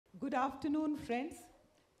Good afternoon, friends.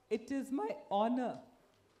 It is my honor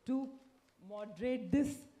to moderate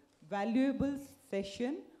this valuable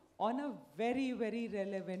session on a very, very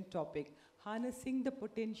relevant topic, harnessing the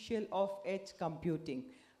potential of edge computing.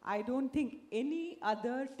 I don't think any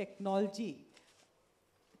other technology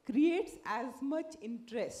creates as much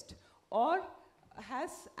interest or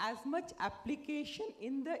has as much application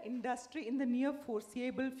in the industry in the near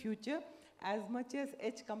foreseeable future as much as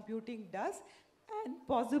edge computing does. And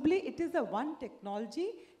possibly it is the one technology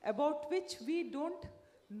about which we don't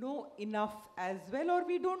know enough as well, or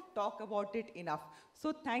we don't talk about it enough.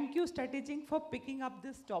 So thank you, Strateging, for picking up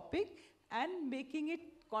this topic and making it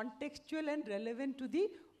contextual and relevant to the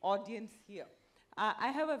audience here. I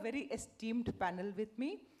have a very esteemed panel with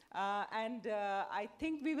me. I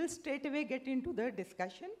think we will straight away get into the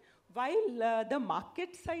discussion. While the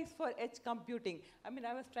market size for edge computing,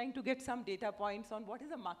 I was trying to get some data points on what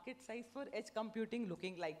is the market size for edge computing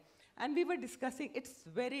looking like. And we were discussing, it's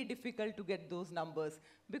very difficult to get those numbers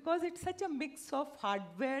because it's such a mix of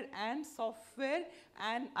hardware and software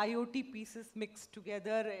and IoT pieces mixed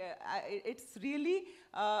together. It's really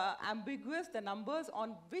ambiguous, the numbers.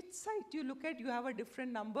 On which site you look at, you have a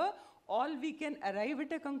different number. All we can arrive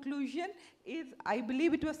at a conclusion is, I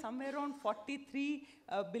believe it was somewhere around 43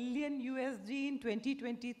 billion USD in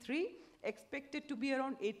 2023, expected to be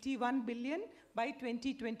around 81 billion by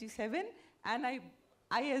 2027. And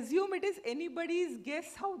I assume it is anybody's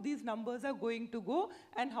guess how these numbers are going to go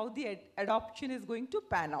and how the adoption is going to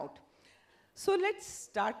pan out. So let's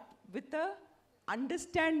start with the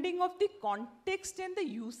understanding of the context and the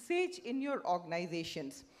usage in your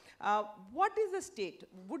organizations. What is the state?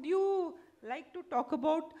 Would you like to talk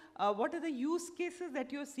about what are the use cases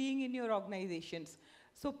that you're seeing in your organizations?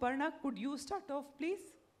 So Parna, could you start off, please?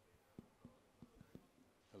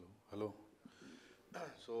 Hello.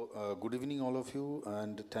 So good evening, all of you,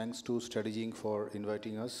 and thanks to Strateging for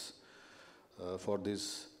inviting us for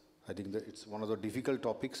this. I think that it's one of the difficult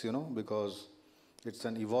topics, because it's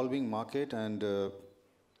an evolving market, and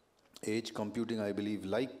edge computing, I believe,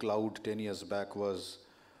 like cloud 10 years back was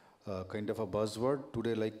kind of a buzzword.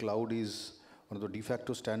 Today, like cloud is one of the de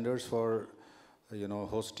facto standards for,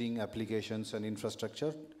 hosting applications and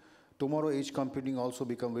infrastructure. Tomorrow, edge computing also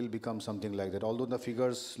will become something like that. Although the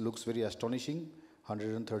figures looks very astonishing,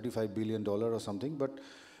 $135 billion or something, but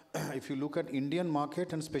if you look at Indian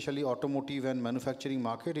market and especially automotive and manufacturing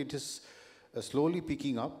market, it is slowly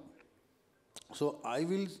picking up. So I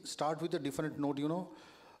will start with a different note.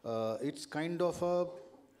 It's kind of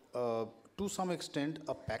to some extent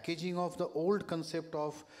a packaging of the old concept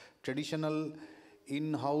of traditional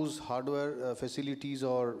in-house hardware facilities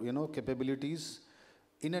or capabilities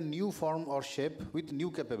in a new form or shape with new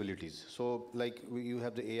capabilities. So like you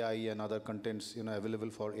have the AI and other contents available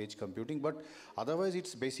for edge computing, but otherwise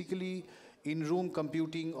it's basically in-room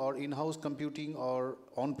computing or in-house computing or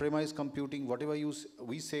on-premise computing, whatever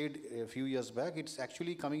we said a few years back, it's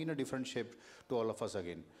actually coming in a different shape to all of us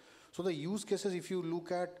again. So the use cases, if you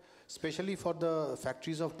look at, especially for the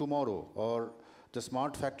factories of tomorrow or the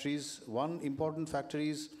smart factories, one important factor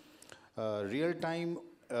is real-time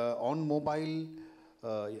on mobile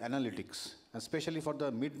analytics, especially for the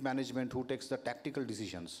mid-management who takes the tactical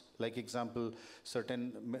decisions. Like example,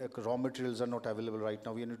 certain raw materials are not available right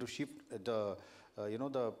now. We need to shift the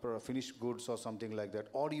finished goods or something like that.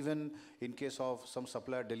 Or even in case of some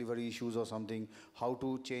supplier delivery issues or something, how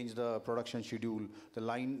to change the production schedule. The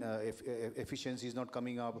line efficiency is not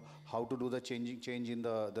coming up, how to do the change in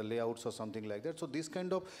the layouts or something like that. So this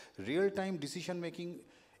kind of real-time decision making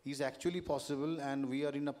is actually possible, and we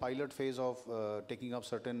are in a pilot phase of taking up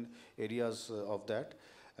certain areas of that.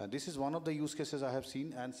 This is one of the use cases I have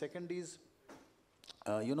seen. And second is,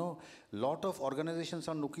 lot of organizations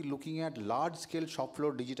are looking at large-scale shop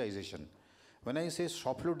floor digitization. When I say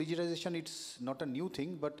shop floor digitization, it's not a new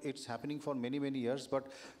thing, but it's happening for many, many years. But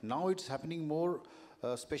now it's happening more,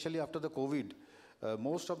 especially after the COVID.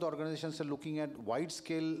 Most of the organizations are looking at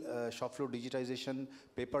wide-scale shop floor digitization,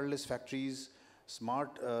 paperless factories,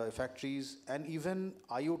 smart factories, and even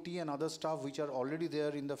IoT and other stuff which are already there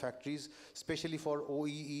in the factories, especially for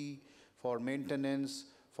OEE, for maintenance,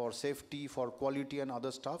 for safety, for quality and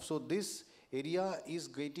other stuff. So this area is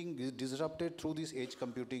getting disrupted through this edge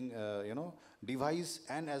computing device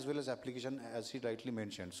and as well as application, as he rightly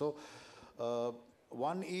mentioned. So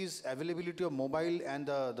one is availability of mobile, and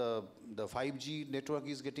the 5G network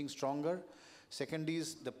is getting stronger. Second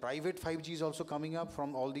is the private 5G is also coming up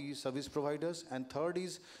from all the service providers. And third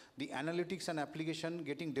is the analytics and application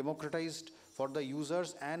getting democratized for the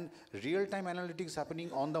users, and real-time analytics happening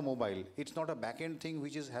on the mobile. It's not a back-end thing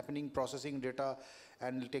which is happening, processing data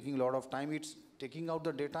and taking a lot of time. It's taking out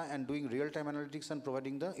the data and doing real-time analytics and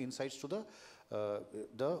providing the insights to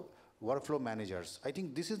the workflow managers. I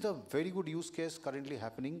think this is the very good use case currently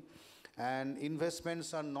happening, and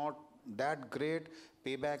investments are not that great.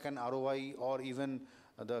 Payback and ROI, or even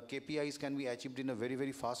the KPIs can be achieved in a very,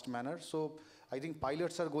 very fast manner. So I think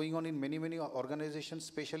pilots are going on in many, many organizations,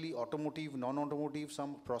 especially automotive, non-automotive,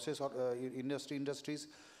 some process or industries.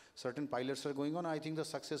 Certain pilots are going on. I think the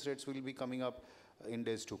success rates will be coming up in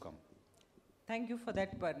days to come. Thank you for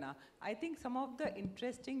that, Parna. I think some of the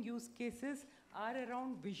interesting use cases are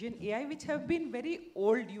around vision AI, which have been very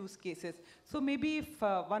old use cases. So maybe if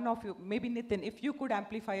one of you, maybe Nitin, if you could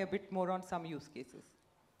amplify a bit more on some use cases.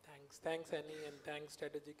 Thanks Annie, and thanks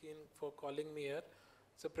Strategic In for calling me here.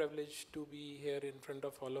 It's a privilege to be here in front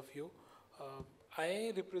of all of you.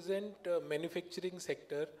 I represent manufacturing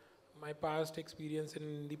sector. My past experience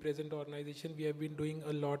in the present organization, we have been doing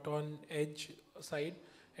a lot on edge side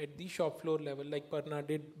at the shop floor level, like Parna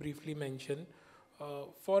did briefly mention.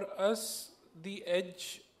 For us, the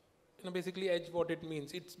edge, basically edge what it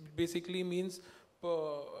means. It basically means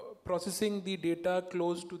processing the data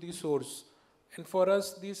close to the source. And for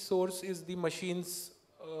us, the source is the machines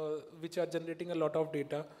which are generating a lot of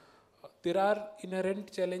data. There are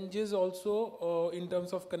inherent challenges also in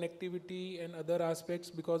terms of connectivity and other aspects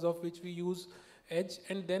because of which we use edge.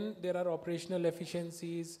 And then there are operational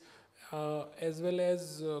efficiencies as well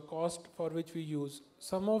as cost for which we use.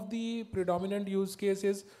 Some of the predominant use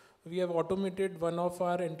cases, we have automated one of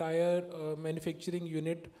our entire manufacturing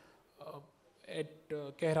unit at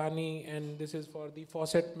Kehrani, and this is for the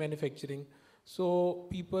faucet manufacturing. So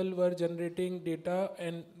people were generating data,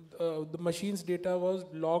 and the machine's data was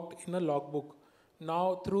logged in a logbook.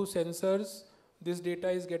 Now through sensors, this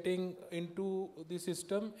data is getting into the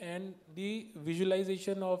system, and the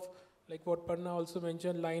visualization of, like what Parna also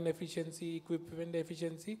mentioned, line efficiency, equipment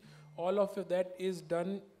efficiency, all of that is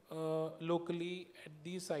done locally at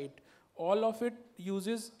the site. All of it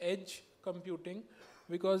uses edge computing,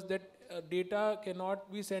 because that data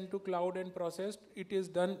cannot be sent to cloud and processed. It is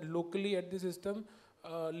done locally at the system.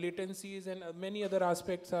 Latencies and many other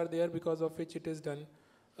aspects are there because of which it is done.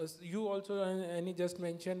 You also, Annie, just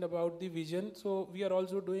mentioned about the vision. So we are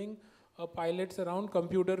also doing pilots around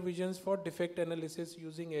computer visions for defect analysis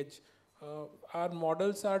using edge. Our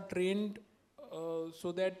models are trained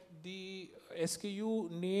so that the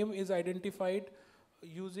SKU name is identified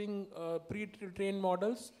using pre-trained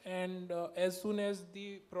models, and as soon as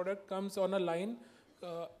the product comes on a line,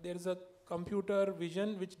 there is a computer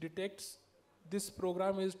vision which detects this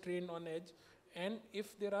program is trained on edge, and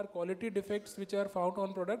if there are quality defects which are found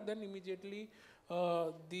on product, then immediately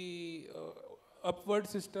the upward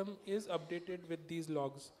system is updated with these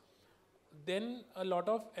logs. Then a lot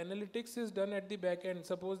of analytics is done at the back end.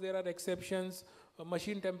 Suppose there are exceptions,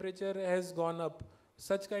 machine temperature has gone up.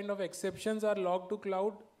 Such kind of exceptions are logged to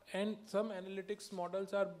cloud, and some analytics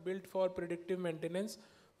models are built for predictive maintenance.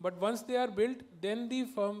 But once they are built, then the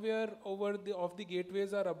firmware of the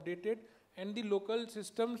gateways are updated, and the local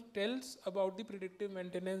system tells about the predictive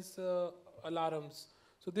maintenance alarms.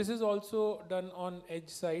 So this is also done on edge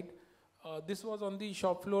side. This was on the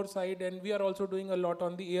shop floor side, and we are also doing a lot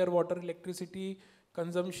on the air, water, electricity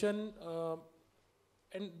consumption,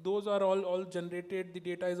 and those are all generated, the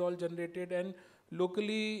data is all generated and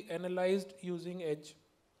locally analyzed using edge.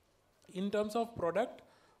 In terms of product,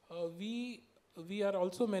 we are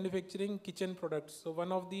also manufacturing kitchen products. So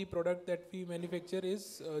one of the product that we manufacture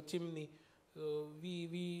is chimney.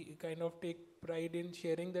 We kind of take pride in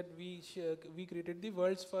sharing that we created the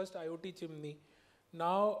world's first IoT chimney.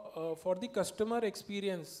 Now, for the customer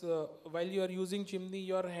experience, while you are using chimney,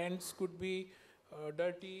 your hands could be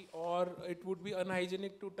dirty, or it would be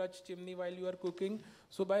unhygienic to touch chimney while you are cooking.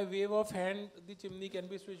 So by wave of hand, the chimney can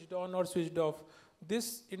be switched on or switched off.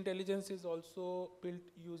 This intelligence is also built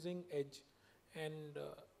using edge. And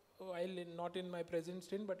while not in my present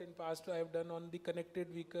stint, but in past I have done on the connected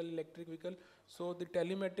vehicle, electric vehicle. So the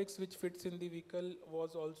telematics which fits in the vehicle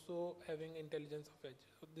was also having intelligence of edge.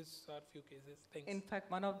 So these are few cases. Thanks. In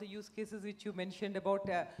fact, one of the use cases which you mentioned about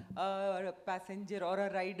a passenger or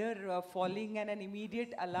a rider falling and an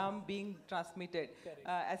immediate alarm being transmitted,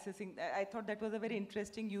 assessing, I thought that was a very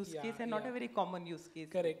interesting use case and not a very common use case.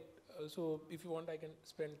 Correct. So if you want, I can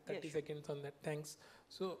spend 30 seconds on that. Thanks.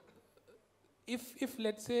 So if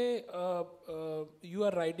let's say you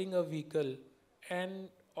are riding a vehicle and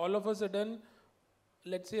all of a sudden,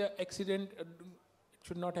 let's say an accident, it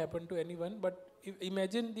should not happen to anyone, but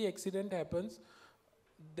imagine the accident happens,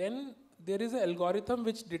 then there is an algorithm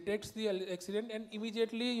which detects the accident, and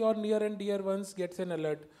immediately your near and dear ones gets an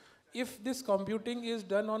alert. If this computing is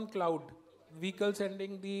done on cloud, vehicle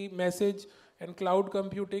sending the message and cloud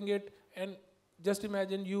computing it, and just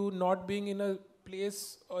imagine you not being in a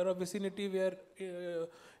place or a vicinity where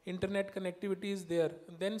internet connectivity is there,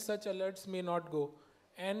 then such alerts may not go.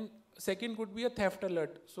 And second could be a theft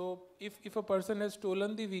alert. So if a person has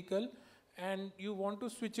stolen the vehicle and you want to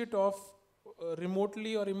switch it off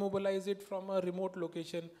remotely or immobilize it from a remote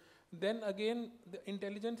location, then again the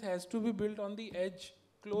intelligence has to be built on the edge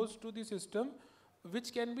close to the system,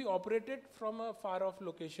 which can be operated from a far off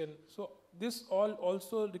location. So this all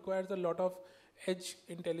also requires a lot of edge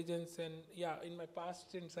intelligence, and yeah, in my past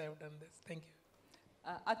stints I have done this. Thank you.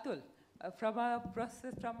 Atul, from a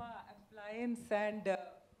process, from a appliance and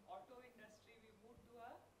auto industry, we moved to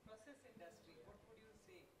a process industry. What would you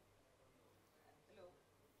say? Hello?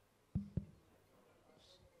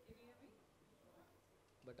 Can you hear me?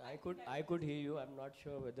 But I could hear you. I'm not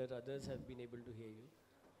sure whether others have been able to hear you.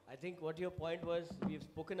 I think what your point was, we've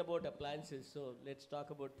spoken about appliances, so let's talk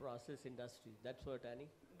about process industry. That's what, Annie?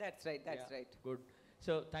 That's right, that's Yeah, right. Good.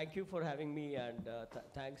 So thank you for having me, and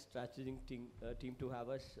thanks strategic team to have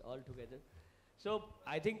us all together. So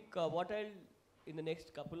I think in the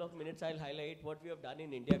next couple of minutes, I'll highlight what we have done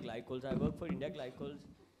in India Glycols. I work for India Glycols.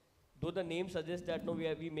 Though the name suggests that no,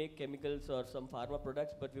 we make chemicals or some pharma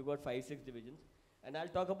products, but we've got 5-6 divisions. And I'll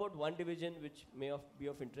talk about one division which may be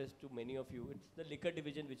of interest to many of you. It's the liquor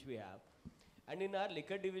division which we have. And in our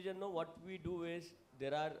liquor division, no, what we do is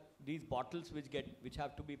there are these bottles which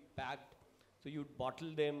have to be packed. So you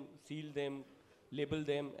bottle them, seal them, label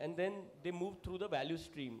them, and then they move through the value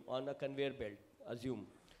stream on a conveyor belt, assume.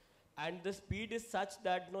 And the speed is such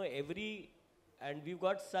that and we've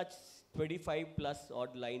got such 25 plus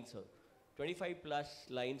odd lines, 25 plus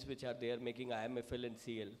lines which are there making IMFL and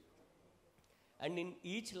CL. And in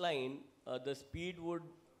each line, the speed would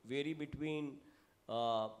vary between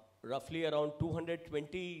roughly around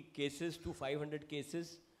 220 cases to 500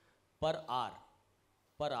 cases per hour.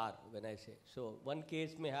 Per hour, when I say. So one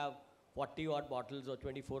case may have 40 odd bottles or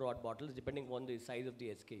 24 odd bottles, depending on the size of the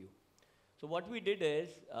SKU. So what we did is,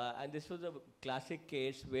 and this was a classic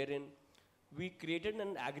case wherein we created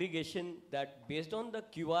an aggregation that based on the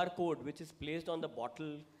QR code which is placed on the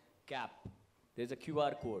bottle cap, there's a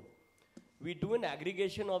QR code. We do an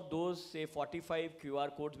aggregation of those, say, 45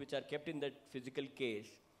 QR codes which are kept in that physical case.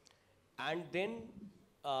 And then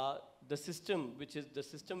the system which is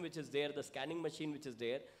there, the scanning machine which is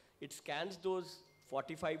there, it scans those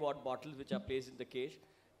 45 odd bottles which are placed in the case,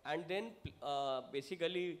 and then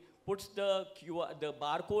basically puts the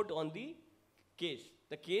barcode on the case.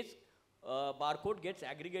 The case barcode gets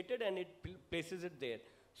aggregated and it places it there.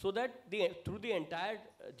 So that through the entire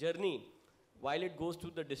journey, while it goes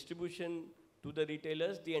to the distribution to the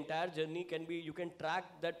retailers, the entire journey you can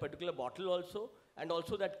track that particular bottle also, and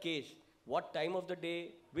also that case, what time of the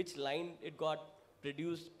day, which line it got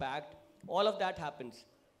produced, packed, all of that happens.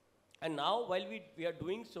 And now while we are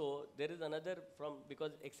doing so, there is another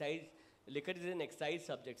because liquor is an excise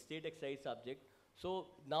subject, state excise subject. So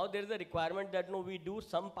now there is a requirement that we do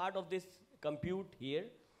some part of this compute here,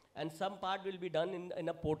 and some part will be done in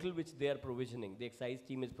a portal which they are provisioning, the excise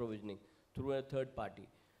team is provisioning through a third party.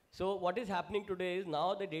 So what is happening today is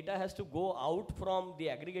now the data has to go out from the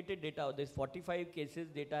aggregated data, this 45 cases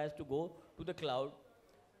data has to go to the cloud,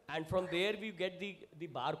 and from there we get the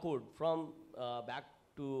barcode from back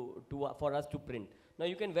for us to print. Now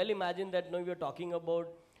you can well imagine that now we are talking about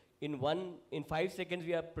in 5 seconds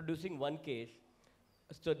we are producing one case.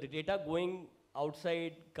 So the data going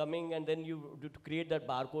outside, coming, and then you do to create that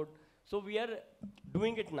barcode. So we are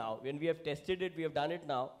doing it now. When we have tested it, we have done it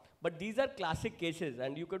now. But these are classic cases,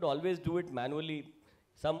 and you could always do it manually.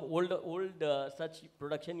 Some old such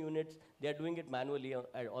production units, they are doing it manually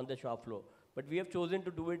on the shop floor. But we have chosen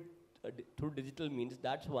to do it through digital means.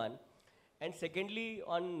 That's one. And secondly,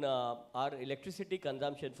 on our electricity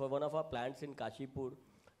consumption for one of our plants in Kashipur,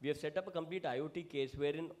 we have set up a complete IoT case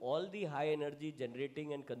wherein all the high energy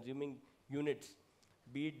generating and consuming units,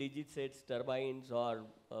 be it DG sets, turbines, or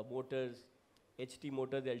motors, HT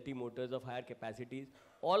motors, LT motors of higher capacities,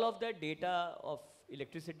 all of that data of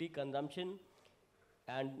electricity consumption,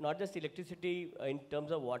 and not just electricity in terms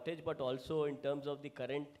of wattage, but also in terms of the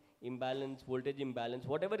current imbalance, voltage imbalance,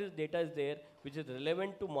 whatever is data is there, which is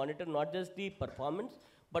relevant to monitor not just the performance,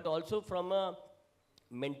 but also from a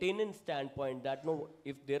maintenance standpoint, that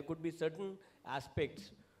if there could be certain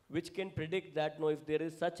aspects which can predict that if there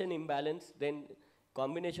is such an imbalance, then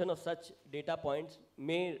combination of such data points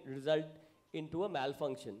may result into a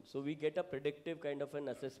malfunction. So we get a predictive kind of an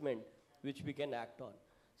assessment which we can act on.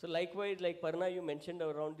 So likewise, like Parna, you mentioned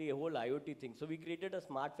around the whole IoT thing. So we created a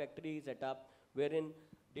smart factory setup wherein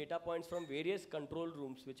data points from various control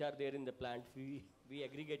rooms which are there in the plant. We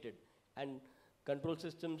aggregated. And control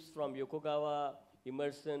systems from Yokogawa,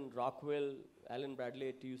 Emerson, Rockwell, Allen Bradley,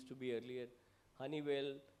 it used to be earlier,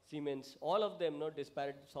 Honeywell, Siemens, all of them,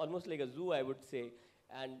 disparate. It's almost like a zoo, I would say.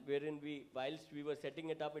 And wherein whilst we were setting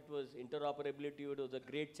it up, it was interoperability, it was a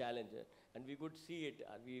great challenge. And we could see it,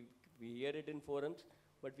 we hear it in forums,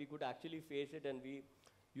 but we could actually face it, and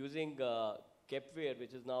using Kepware,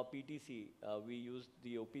 which is now PTC, we used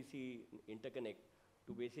the OPC interconnect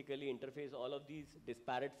to basically interface all of these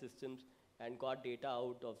disparate systems and got data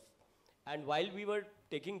out of. And while we were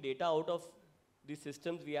taking data out of these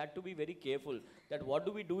systems, we had to be very careful that what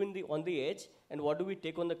do we do on the edge and what do we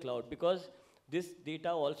take on the cloud, because this data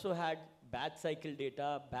also had batch cycle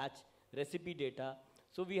data, batch recipe data.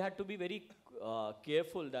 So we had to be very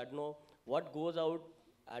careful that what goes out,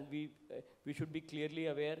 and we should be clearly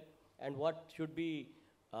aware, and what should be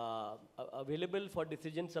available for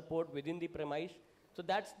decision support within the premise. So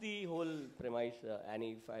that's the whole premise,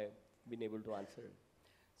 Annie, if I've been able to answer.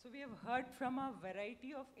 So we have heard from a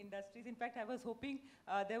variety of industries. In fact, I was hoping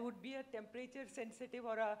there would be a temperature sensitive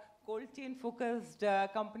or a cold chain focused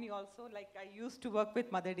company also. Like I used to work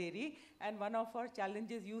with Mother Dairy, and one of our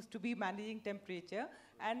challenges used to be managing temperature.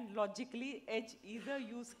 And logically, edge is a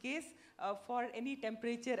use case for any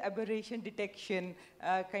temperature aberration detection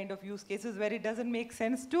kind of use cases, where it doesn't make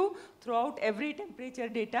sense to throw out every temperature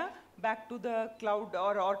data back to the cloud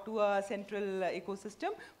or to a central ecosystem,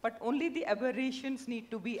 but only the aberrations need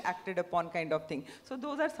to be acted upon kind of thing. So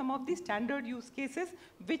those are some of the standard use cases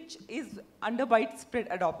which is under widespread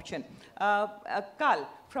adoption. Carl,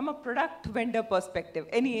 from a product vendor perspective,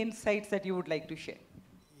 any insights that you would like to share?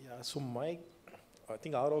 Yeah, so I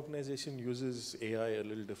think our organization uses AI a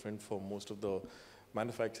little different for most of the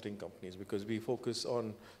manufacturing companies, because we focus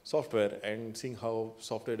on software and seeing how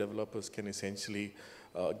software developers can essentially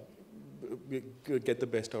get the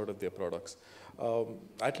best out of their products.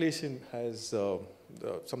 Atlassian has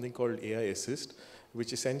something called AI Assist,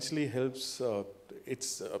 which essentially helps.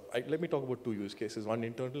 Let me talk about two use cases, one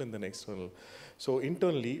internal and then external. So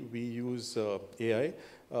internally, we use AI,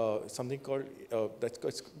 something called,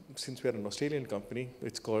 since we're an Australian company,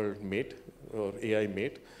 it's called Mate, or AI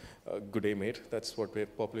Mate, Good Day Mate, that's what we're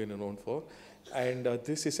popularly known for. And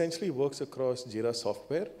this essentially works across Jira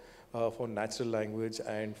software, for natural language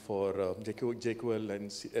and for JQL and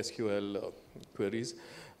SQL queries.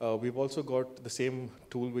 We've also got the same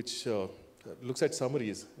tool which looks at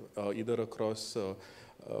summaries, either across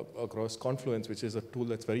Confluence, which is a tool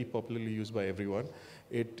that's very popularly used by everyone.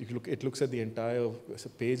 It looks at the entire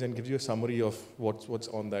page and gives you a summary of what's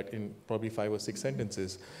on that in probably 5 or 6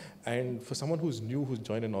 sentences. And for someone who's new, who's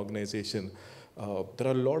joined an organization, there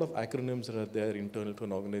are a lot of acronyms that are there internal to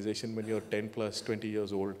an organization when you're 10 plus, 20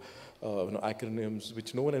 years old. Acronyms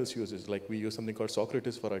which no one else uses, like we use something called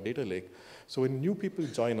Socrates for our data lake. So when new people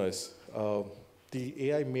join us, the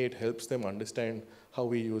AI Mate helps them understand how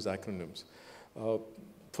we use acronyms.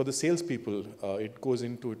 For the salespeople, it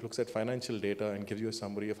looks at financial data and gives you a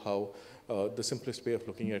summary of how the simplest way of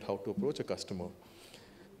looking at how to approach a customer.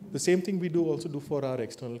 The same thing we also do for our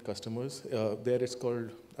external customers. There it's called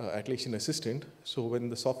Atlassian Assistant. So when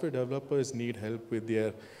the software developers need help with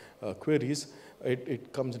their queries,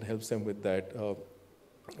 it comes and helps them with that.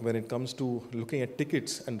 When it comes to looking at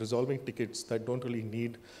tickets and resolving tickets that don't really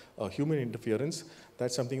need human interference,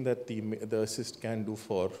 that's something that the Assist can do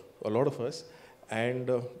for a lot of us. And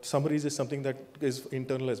summaries is something that is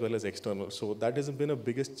internal as well as external. So that has been a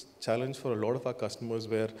biggest challenge for a lot of our customers,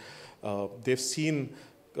 where they've seen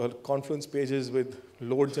Confluence pages with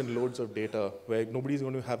loads and loads of data where nobody's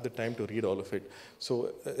going to have the time to read all of it.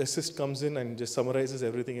 So Assist comes in and just summarizes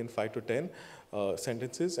everything in 5 to 10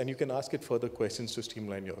 sentences, and you can ask it further questions to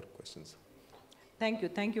streamline your questions.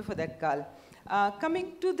 Thank you for that, Carl.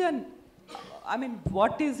 Coming to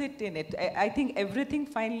what is it in it? I think everything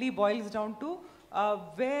finally boils down to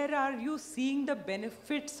where are you seeing the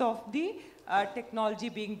benefits of the technology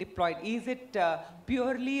being deployed? Is it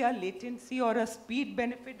purely a latency or a speed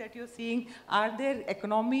benefit that you're seeing? Are there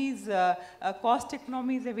economies, cost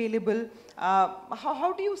economies available?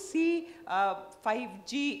 How do you see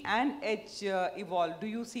 5G and edge evolve? Do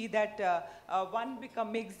you see that one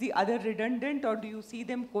makes the other redundant, or do you see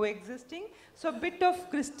them coexisting? So a bit of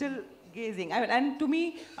crystal gazing. And to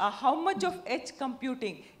me, how much of edge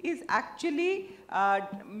computing is actually,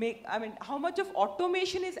 how much of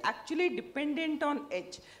automation is actually dependent on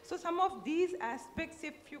edge? So some of these aspects,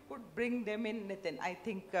 if you could bring them in, Nitin, I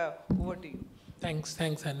think over to you. Thanks,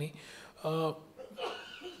 Annie.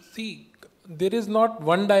 See, there is not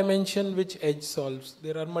one dimension which edge solves.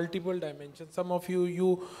 There are multiple dimensions. Some of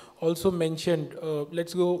you also mentioned,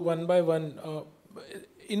 let's go one by one.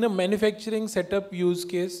 In a manufacturing setup use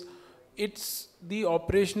case, it's the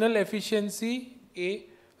operational efficiency,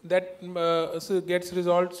 that gets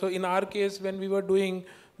resolved. So in our case, when we were doing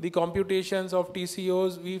the computations of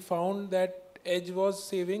TCOs, we found that edge was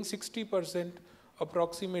saving 60%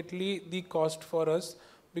 approximately the cost for us,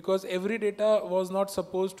 because every data was not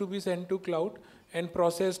supposed to be sent to cloud and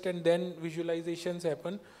processed and then visualizations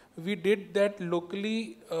happen. We did that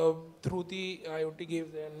locally through the IoT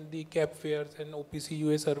gives and the CapFairs and OPC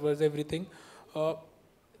UA servers, everything.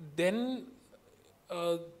 Then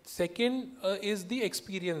second is the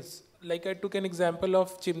experience. Like I took an example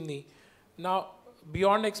of chimney. Now,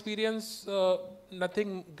 beyond experience,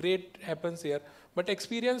 nothing great happens here. But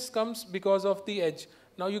experience comes because of the edge.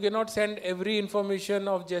 Now you cannot send every information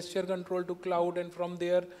of gesture control to cloud and from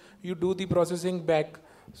there you do the processing back.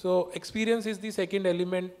 So experience is the second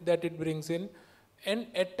element that it brings in. And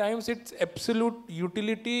at times it's absolute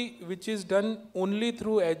utility which is done only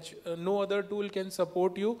through edge. No other tool can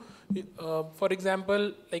support you. For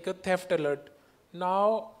example, like a theft alert.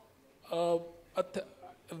 Now,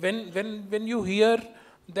 when you hear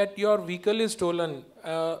that your vehicle is stolen,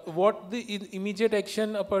 what the immediate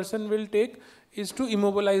action a person will take is to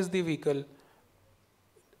immobilize the vehicle.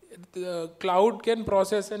 The cloud can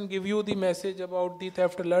process and give you the message about the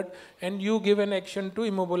theft alert, and you give an action to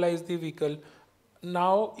immobilize the vehicle.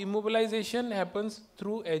 Now, immobilization happens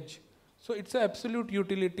through edge. So it's an absolute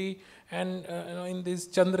utility. And in this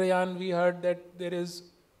Chandrayaan, we heard that there is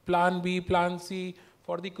plan B, plan C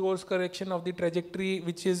for the course correction of the trajectory,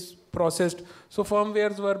 which is processed. So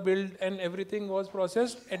firmwares were built and everything was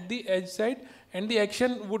processed at the edge side, and the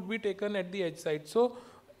action would be taken at the edge side. So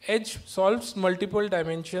edge solves multiple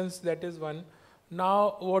dimensions, that is one.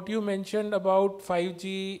 Now, what you mentioned about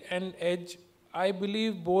 5G and edge, I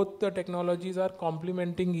believe both the technologies are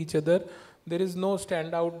complementing each other. There is no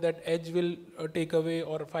standout that edge will take away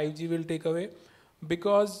or 5G will take away,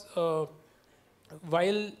 because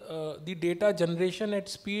while the data generation at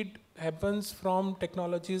speed happens from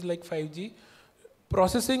technologies like 5G,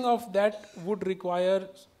 processing of that would require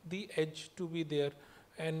the edge to be there.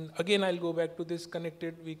 And again, I'll go back to this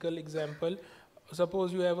connected vehicle example.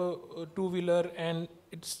 Suppose you have a two-wheeler and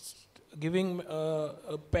it's giving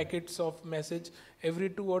packets of message every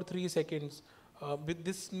 2 or 3 seconds.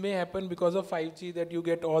 This may happen because of 5G, that you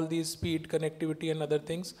get all these speed, connectivity and other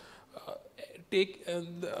things.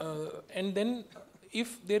 And then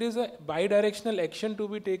if there is a bidirectional action to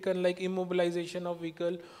be taken, like immobilization of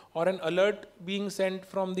vehicle or an alert being sent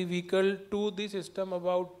from the vehicle to the system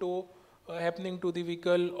about tow happening to the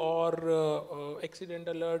vehicle or accident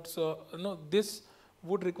alerts, this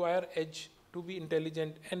would require edge to be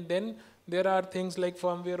intelligent. And then there are things like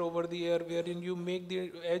firmware over the air, wherein you make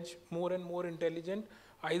the edge more and more intelligent,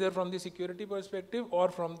 either from the security perspective or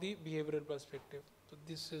from the behavioral perspective. So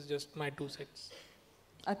this is just my 2 cents.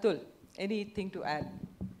 Atul, anything to add?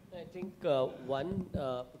 I think one,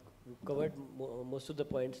 covered most of the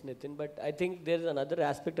points, Nitin, but I think there's another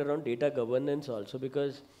aspect around data governance also,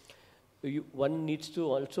 because one needs to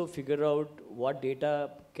also figure out what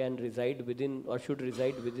data can reside within or should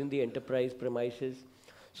reside within the enterprise premises.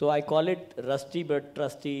 So I call it rusty but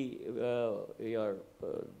trusty,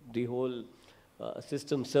 the whole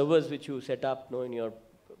system servers which you set up in your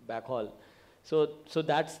backhaul. So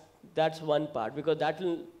that's one part, because that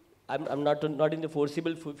will, I'm not in the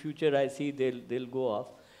foreseeable future I see they'll go off.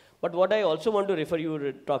 But what I also want to refer, you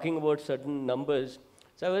were talking about certain numbers.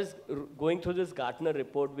 So I was going through this Gartner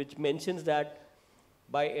report which mentions that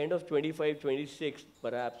by end of 25, 26,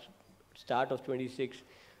 perhaps start of 26,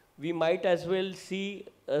 we might as well see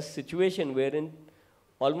a situation wherein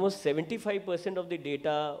almost 75% of the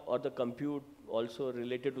data or the compute also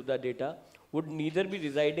related to the data would neither be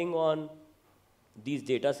residing on these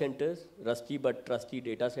data centers, rusty but trusty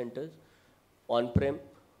data centers, on-prem,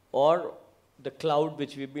 or the cloud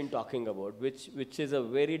which we've been talking about, which is a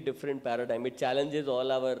very different paradigm. It challenges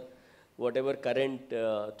all our whatever current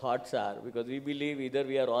thoughts are, because we believe either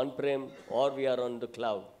we are on-prem or we are on the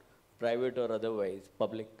cloud, private or otherwise,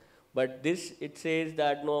 public. But this, it says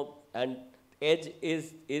that no, and edge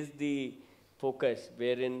is the focus,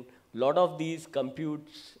 wherein a lot of these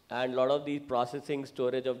computes and a lot of these processing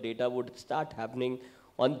storage of data would start happening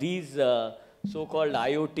on these so-called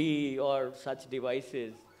IoT or such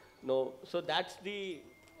devices. No, so that's the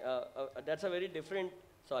that's a very different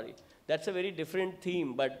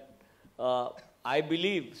theme, but I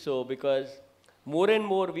believe so, because more and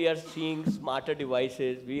more we are seeing smarter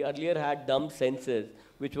devices. We earlier had dumb sensors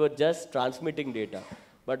which were just transmitting data,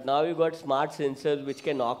 But now you got smart sensors which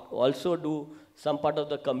can also do some part of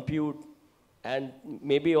the compute and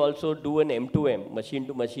maybe also do an M2M,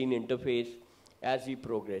 machine-to-machine interface as we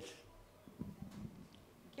progress.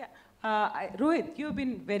 Yeah, Rohit, you've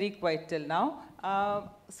been very quiet till now.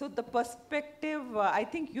 So the perspective, I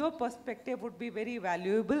think your perspective would be very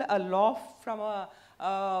valuable, from a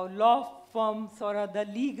law firms or the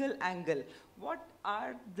legal angle. What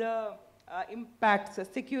are the impacts,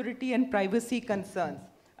 security and privacy concerns?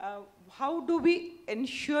 How do we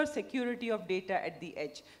ensure security of data at the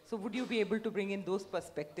edge? So would you be able to bring in those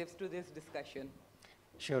perspectives to this discussion?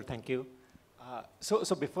 Sure, thank you.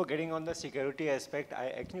 So before getting on the security aspect, I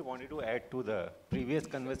actually wanted to add to the previous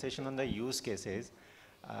conversation on the use cases.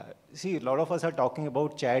 See, a lot of us are talking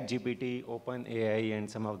about ChatGPT, OpenAI, and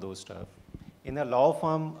some of those stuff. In a law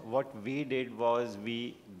firm, what we did was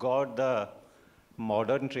we got the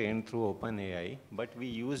modern train through OpenAI, but we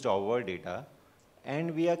used our data,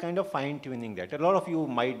 and we are kind of fine-tuning that. A lot of you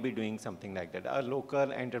might be doing something like that, a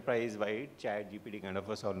local enterprise-wide ChatGPT kind of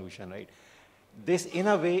a solution, right? This, in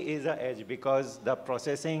a way, is an edge because the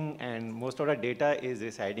processing and most of the data is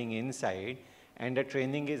residing inside, and the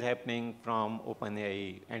training is happening from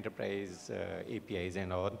OpenAI enterprise APIs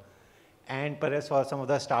and all. And perhaps for some of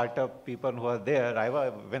the startup people who are there,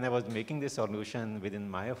 when I was making this solution within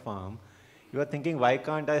my firm, you are thinking, why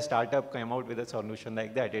can't a startup come out with a solution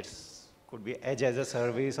like that? It could be edge as a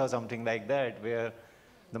service or something like that, where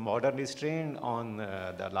the model is trained on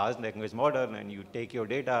the large language model, and you take your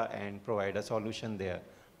data and provide a solution there.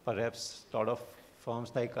 Perhaps a lot of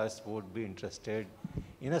firms like us would be interested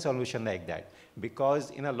in a solution like that.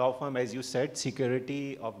 Because in a law firm, as you said,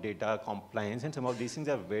 security of data, compliance, and some of these things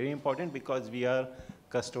are very important because we are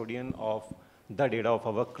custodian of the data of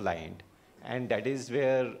our client. And that is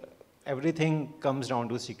where everything comes down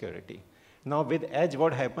to security. Now with edge,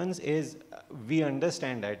 what happens is we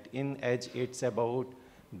understand that in edge, it's about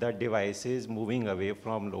the devices moving away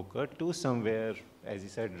from local to somewhere, as you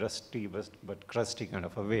said, rusty but crusty kind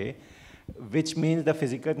of a way, which means the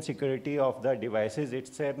physical security of the devices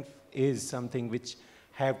itself is something which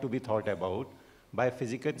have to be thought about. By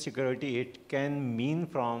physical security, it can mean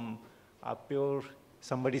from a pure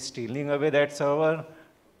somebody stealing away that server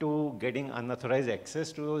to getting unauthorized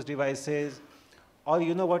access to those devices. Or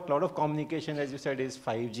you know what, a lot of communication, as you said, is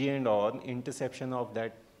 5G and all, interception of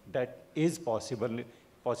that is possible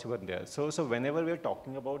there. So whenever we're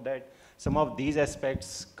talking about that, some of these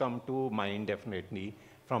aspects come to mind definitely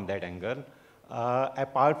from that angle.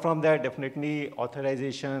 Apart from that, definitely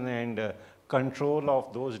authorization and control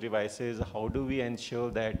of those devices. How do we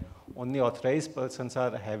ensure that only authorized persons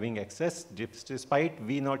are having access, despite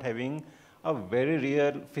we not having a very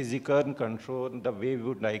real physical control the way we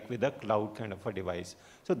would like with a cloud kind of a device.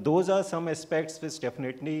 So those are some aspects which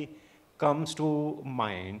definitely comes to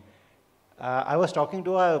mind. I was talking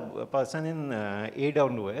to a person in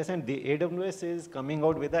AWS, and the AWS is coming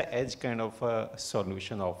out with an edge kind of a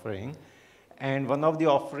solution offering. And one of the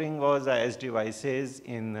offering was edge devices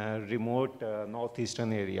in remote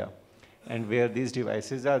northeastern area, and where these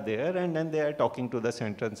devices are there, and then they are talking to the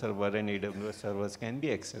central server, and AWS servers can be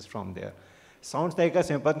accessed from there. Sounds like a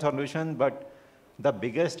simple solution, but the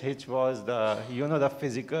biggest hitch was the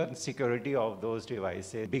physical security of those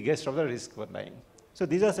devices. Biggest of the risk were lying. So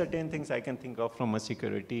these are certain things I can think of from a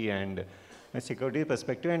security and a security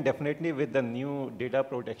perspective, and definitely with the new Data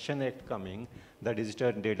Protection Act coming, the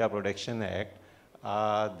Digital Data Protection Act,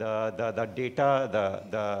 the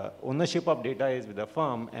ownership of data is with the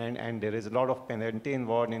firm, and there is a lot of penalty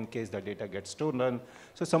involved in case the data gets stolen.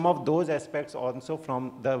 So some of those aspects also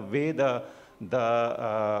from the way the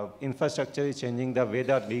infrastructure is changing, the way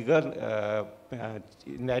the legal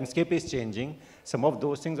landscape is changing, some of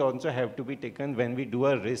those things also have to be taken when we do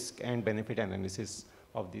a risk and benefit analysis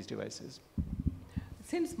of these devices.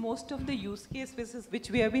 Since most of the use cases which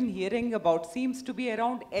we have been hearing about seems to be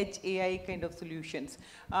around edge AI kind of solutions,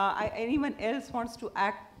 anyone else wants to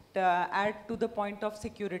add to the point of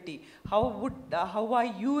security? How are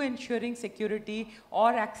you ensuring security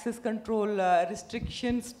or access control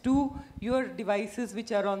restrictions to your devices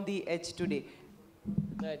which are on the edge today?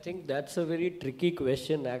 I think that's a very tricky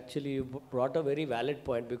question. Actually, you brought a very valid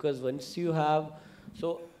point, because once you have,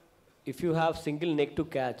 if you have single neck to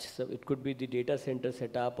catch, so it could be the data center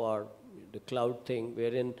setup or the cloud thing,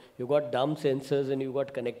 wherein you got dumb sensors and you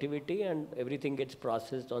got connectivity and everything gets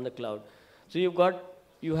processed on the cloud. So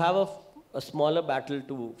you have a smaller battle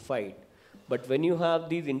to fight. But when you have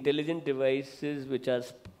these intelligent devices which are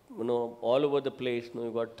all over the place,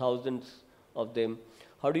 you got thousands of them.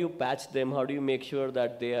 How do you patch them? How do you make sure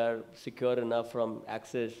that they are secure enough from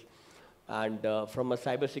access? And from a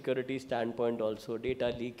cybersecurity standpoint also,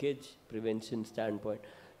 data leakage prevention standpoint,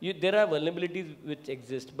 there are vulnerabilities which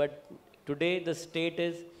exist, but today the state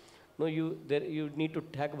is, no, you need to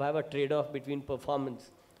have a trade-off between performance,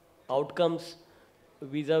 outcomes,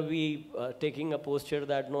 vis-a-vis taking a posture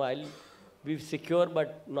that, no, I'll be secure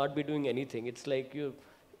but not be doing anything. It's like you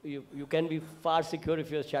can be far secure if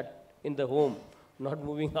you're shut in the home, not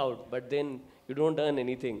moving out, but then you don't earn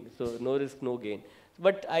anything, so no risk, no gain.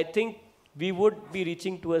 But I think we would be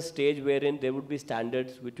reaching to a stage wherein there would be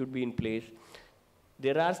standards which would be in place.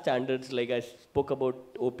 There are standards, like I spoke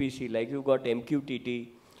about OPC, like you've got MQTT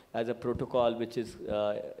as a protocol which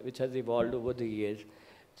has evolved over the years.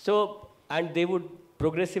 So, and they would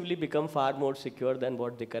progressively become far more secure than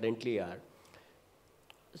what they currently are.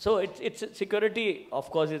 So it's security, of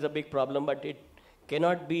course, is a big problem, but it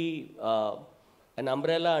cannot be an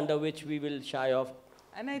umbrella under which we will shy off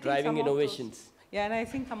driving innovations. Yeah, and I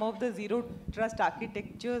think some of the zero trust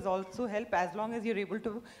architectures also help as long as you're able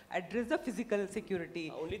to address the physical security.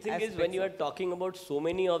 The only thing is when you are talking about so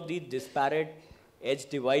many of these disparate edge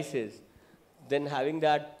devices, then having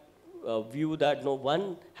that view that, no,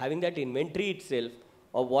 one, having that inventory itself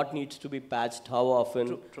of what needs to be patched, how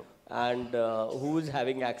often, and who is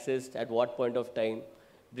having access at what point of time,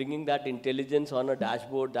 bringing that intelligence on a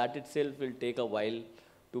dashboard, that itself will take a while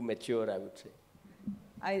to mature, I would say.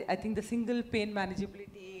 I think the single pane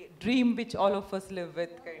manageability dream which all of us live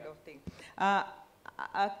with kind of thing.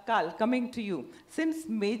 Carl, coming to you. Since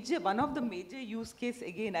one of the major use case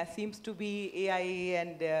again seems to be AI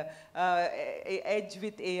and edge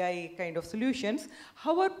with AI kind of solutions,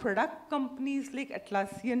 how are product companies like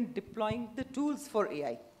Atlassian deploying the tools for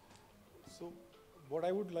AI? So what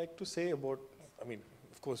I would like to say about, I mean,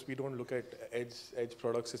 of course, we don't look at edge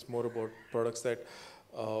products. It's more about products that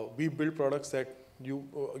we build products that you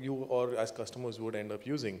or as customers would end up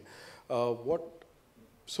using.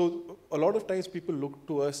 So a lot of times people look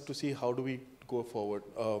to us to see how do we go forward.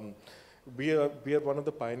 We are one of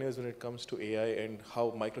the pioneers when it comes to AI and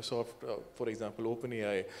how Microsoft, for example,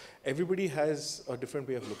 OpenAI, everybody has a different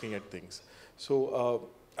way of looking at things. So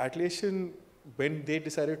Atlassian, when they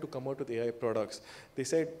decided to come out with AI products, they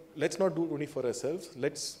said, let's not do it only for ourselves.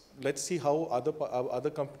 Let's see how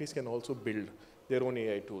other companies can also build their own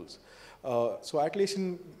AI tools. So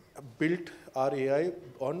Atlassian built our AI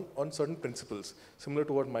on certain principles, similar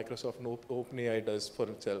to what Microsoft and OpenAI does for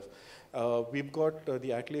itself. We've got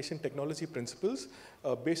the Atlassian technology principles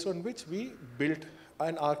based on which we built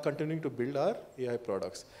and are continuing to build our AI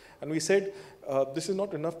products. And we said, this is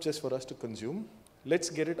not enough just for us to consume.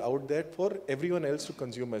 Let's get it out there for everyone else to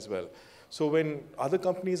consume as well. So when other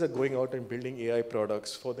companies are going out and building AI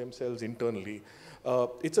products for themselves internally,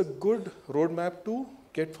 it's a good roadmap to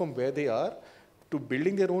get from where they are to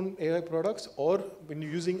building their own AI products, or when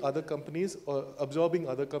you're using other companies or absorbing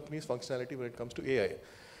other companies' functionality when it comes to AI.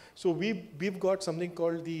 So we've got something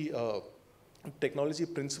called the technology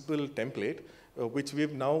principle template, which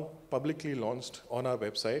we've now publicly launched on our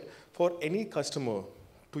website for any customer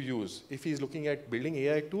to use if he's looking at building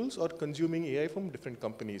AI tools or consuming AI from different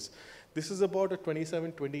companies. This is about a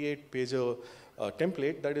 27, 28-pager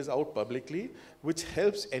template that is out publicly, which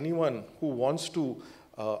helps anyone who wants to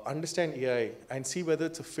understand AI and see whether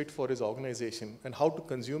it's a fit for his organization and how to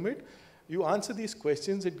consume it. You answer these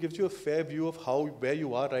questions, it gives you a fair view of where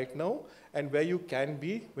you are right now and where you can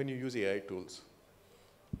be when you use AI tools.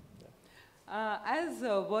 As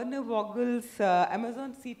Werner Vogel's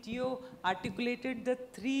Amazon CTO articulated the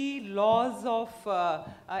 3 laws of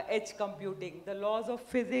edge computing, the laws of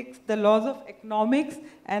physics, the laws of economics,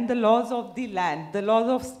 and the laws of the land. The laws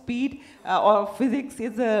of speed or physics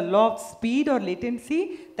is a law of speed or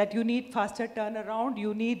latency, that you need faster turnaround,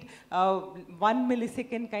 you need 1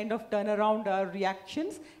 millisecond kind of turnaround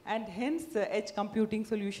reactions, and hence edge computing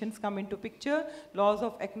solutions come into picture. Laws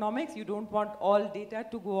of economics, you don't want all data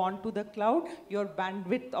to go on to the cloud, your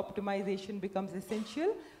bandwidth optimization becomes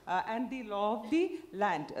essential, and the law of the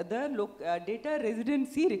land, the data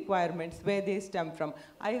residency requirements, where they stem from.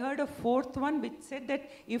 I heard a 4th one which said that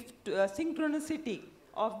if synchronicity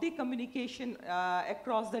of the communication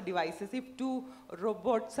across the devices, if 2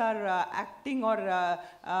 robots are acting or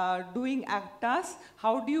doing tasks,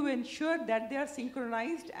 how do you ensure that they are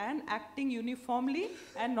synchronized and acting uniformly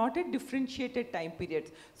and not at differentiated time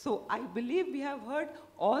periods? So I believe we have heard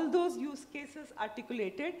all those use cases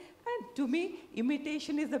articulated, and to me,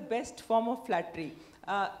 imitation is the best form of flattery.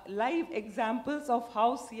 Live examples of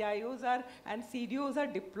how CIOs and CDOs are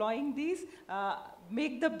deploying these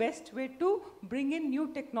make the best way to bring in new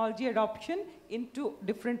technology adoption into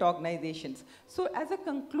different organizations. So as a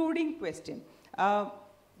concluding question,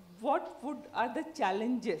 what are the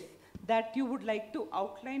challenges that you would like to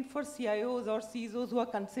outline for CIOs or CISOs who are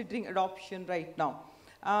considering adoption right now?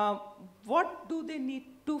 What do they need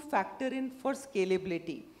to factor in for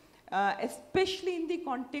scalability? Especially in the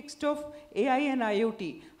context of AI and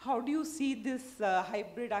IoT, how do you see this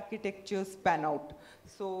hybrid architecture span out?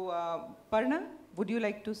 So, Parna, would you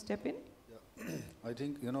like to step in? Yeah. I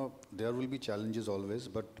think, there will be challenges always,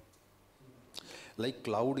 but like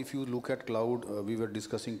cloud, if you look at cloud, we were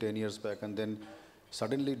discussing 10 years back, and then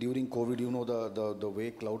suddenly during COVID, the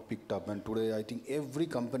way cloud picked up, and today I think every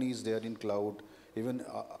company is there in cloud. Even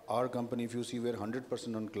our company, if you see, we're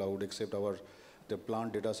 100% on cloud, except the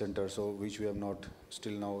plant data center, so which we have not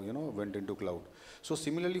still now, went into cloud. So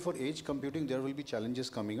similarly for edge computing, there will be challenges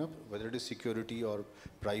coming up, whether it is security or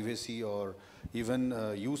privacy or even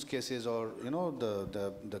use cases or,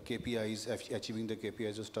 the KPIs, achieving the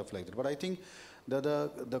KPIs or stuff like that. But I think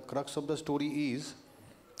the crux of the story is,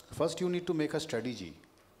 first you need to make a strategy,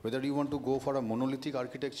 whether you want to go for a monolithic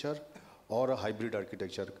architecture or a hybrid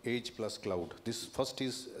architecture, edge plus cloud. This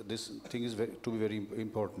thing is to be very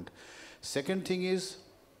important. Second thing is,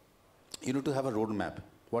 you need to have a roadmap,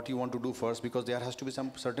 what you want to do first, because there has to be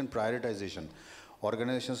some certain prioritization.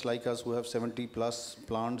 Organizations like us who have 70 plus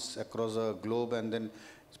plants across the globe, and then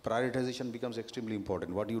prioritization becomes extremely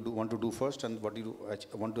important. What do you want to do first and what do you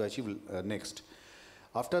want to achieve next?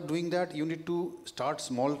 After doing that, you need to start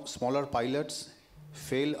smaller pilots,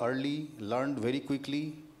 fail early, learn very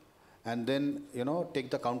quickly, and then,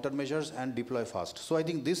 take the countermeasures and deploy fast. So I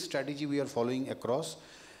think this strategy we are following across,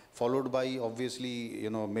 followed by obviously,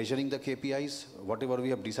 measuring the KPIs, whatever we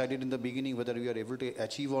have decided in the beginning, whether we are able to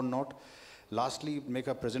achieve or not. Lastly, make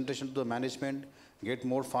a presentation to the management, get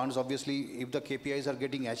more funds. Obviously, if the KPIs are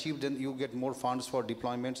getting achieved, then you get more funds for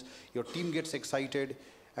deployments. Your team gets excited,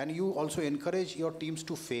 and you also encourage your teams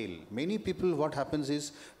to fail. Many people, what happens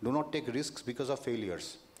is, do not take risks because of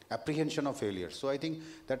failures. Apprehension of failure. So I think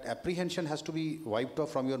that apprehension has to be wiped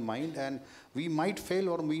off from your mind, and we might fail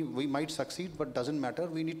or we might succeed, but doesn't matter.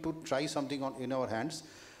 We need to try something in our hands,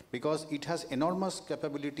 because it has enormous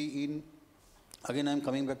capability in, again I'm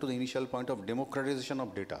coming back to the initial point of democratization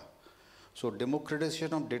of data. So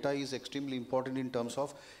democratization of data is extremely important in terms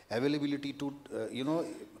of availability to,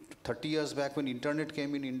 30 years back when internet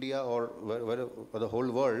came in India or the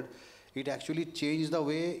whole world, it actually changed the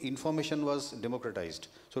way information was democratized.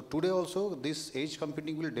 So today also, this edge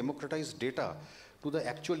computing will democratize data to the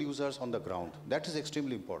actual users on the ground. That is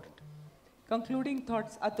extremely important. Concluding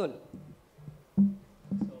thoughts, Atul.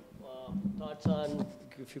 So, thoughts on,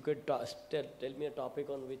 if you could tell me a topic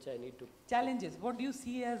on which I need to... Challenges. What do you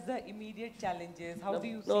see as the immediate challenges? How do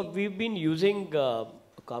you see? No, we've been using a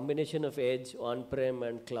combination of edge, on-prem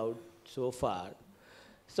and cloud so far.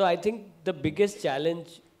 So I think the biggest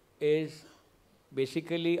challenge is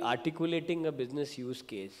basically articulating a business use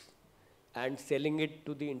case and selling it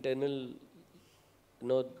to the internal,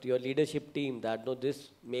 your leadership team that,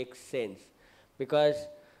 this makes sense. Because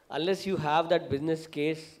unless you have that business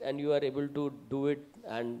case and you are able to do it,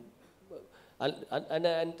 and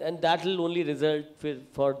that will only result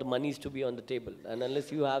for the monies to be on the table, and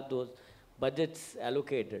unless you have those budgets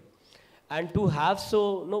allocated. And to have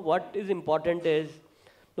what is important is,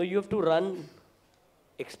 you have to run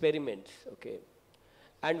experiments, okay?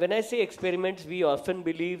 And when I say experiments, we often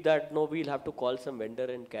believe that, we'll have to call some vendor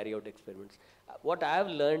and carry out experiments. What I have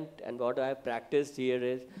learned and what I have practiced here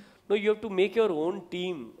is, you have to make your own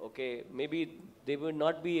team, okay? Maybe they will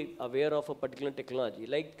not be aware of a particular technology.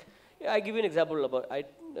 Like, I give you an example about,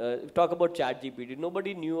 talk about ChatGPT.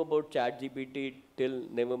 Nobody knew about ChatGPT till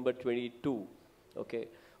November 22, okay?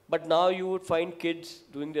 But now you would find kids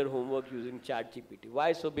doing their homework using ChatGPT.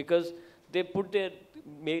 Why? So because they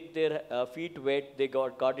made their feet wet, they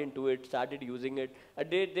got into it, started using it. And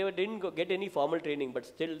they didn't get any formal training, but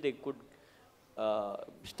still they could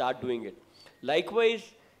start doing it.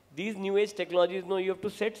 Likewise, these new age technologies, you have to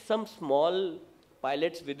set some small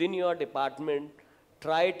pilots within your department,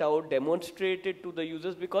 try it out, demonstrate it to the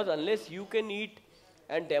users, because unless you can eat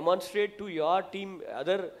and demonstrate to your team,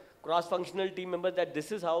 other cross-functional team members that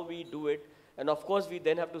this is how we do it, and of course we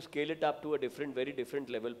then have to scale it up to a very different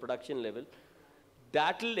level, production level,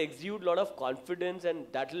 that will exude a lot of confidence, and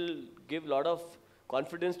that will give a lot of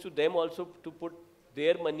confidence to them also to put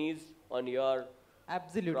their monies on your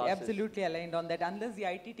Absolutely aligned on that. Unless the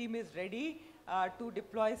IT team is ready to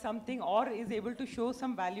deploy something or is able to show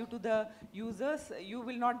some value to the users, you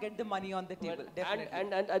will not get the money on the table.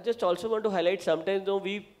 And I just also want to highlight, sometimes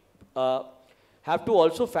we have to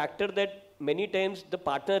also factor that many times the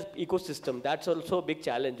partner ecosystem, that's also a big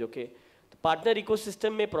challenge, okay? The partner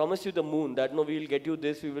ecosystem may promise you the moon, that we will get you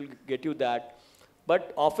this, we will get you that.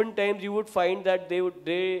 but oftentimes you would find that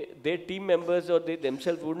their team members or they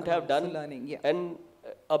themselves wouldn't have done learning, yeah.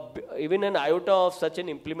 even an iota of such an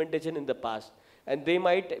implementation in the past, and they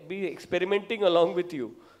might be experimenting along with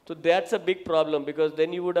you. So that's a big problem, because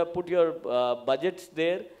then you would have put your budgets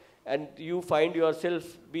there, and you find yourself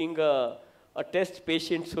being a test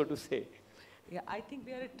patient, so to say. Yeah, I think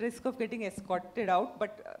we are at risk of getting escorted out,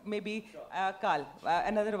 but maybe Carl,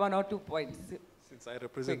 another 1 or 2 points. Since I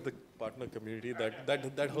represent the partner community,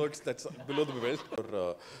 that hurts, that's below the belt.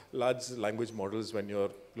 For large language models when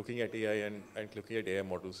you're looking at AI and looking at AI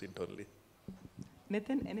models internally.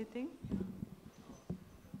 Nitin, anything?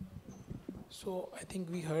 So I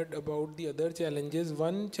think we heard about the other challenges.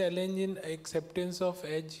 One challenge in acceptance of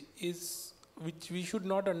edge is, which we should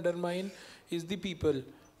not undermine, is the people.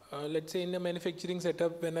 Let's say in a manufacturing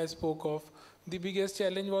setup, when I spoke of, the biggest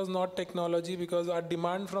challenge was not technology, because our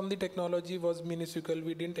demand from the technology was minuscule.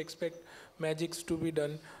 We didn't expect magics to be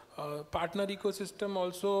done. Partner ecosystem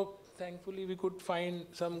also, thankfully we could find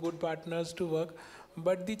some good partners to work.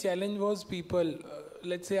 But the challenge was people.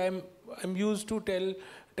 Let's say I'm used to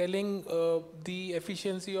telling the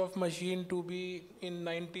efficiency of machine to be in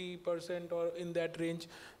 90% or in that range.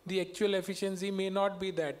 The actual efficiency may not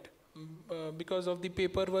be that. Because of the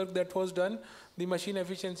paperwork that was done, the machine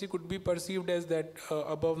efficiency could be perceived as that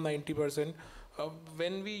above 90%.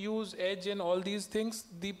 When we use edge and all these things,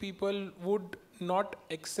 the people would not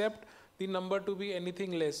accept the number to be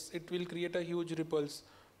anything less. It will create a huge ripples.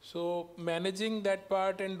 So managing that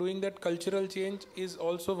part and doing that cultural change is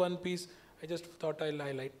also one piece I just thought I'll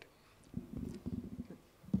highlight.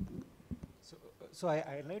 So I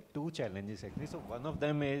highlight 2 challenges actually. So one of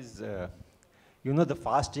them is, the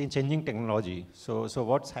fast changing technology. So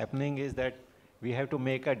what's happening is that we have to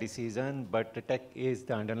make a decision, but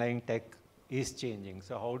the underlying tech is changing.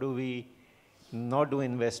 So how do we not do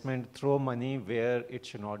investment, throw money where it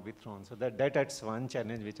should not be thrown? So that's one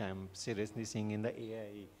challenge which I'm seriously seeing in the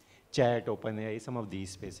AI, chat, OpenAI, some of these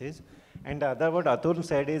spaces. And the other, what Atul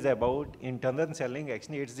said, is about internal selling.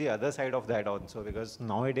 Actually, it's the other side of that also, because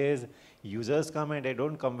nowadays users come and they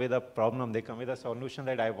don't come with a problem. They come with a solution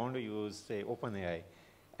that I want to use, say, OpenAI.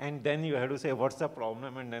 And then you have to say, what's the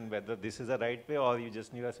problem, and then whether this is the right way or you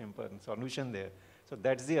just need a simple solution there. So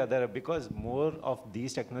that's the other, because more of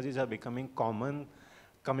these technologies are becoming common,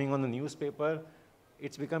 coming on the newspaper.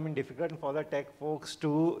 It's becoming difficult for the tech folks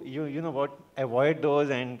to, avoid those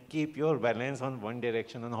and keep your balance on one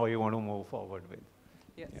direction on how you want to move forward with.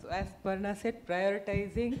 Yes, so as Parna said,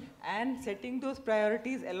 prioritizing and setting those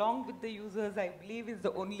priorities along with the users, I believe, is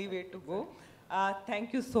the only way to go.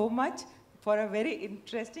 Thank you so much for a very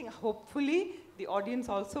interesting, hopefully the audience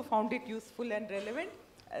also found it useful and relevant.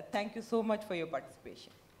 Thank you so much for your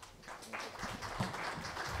participation.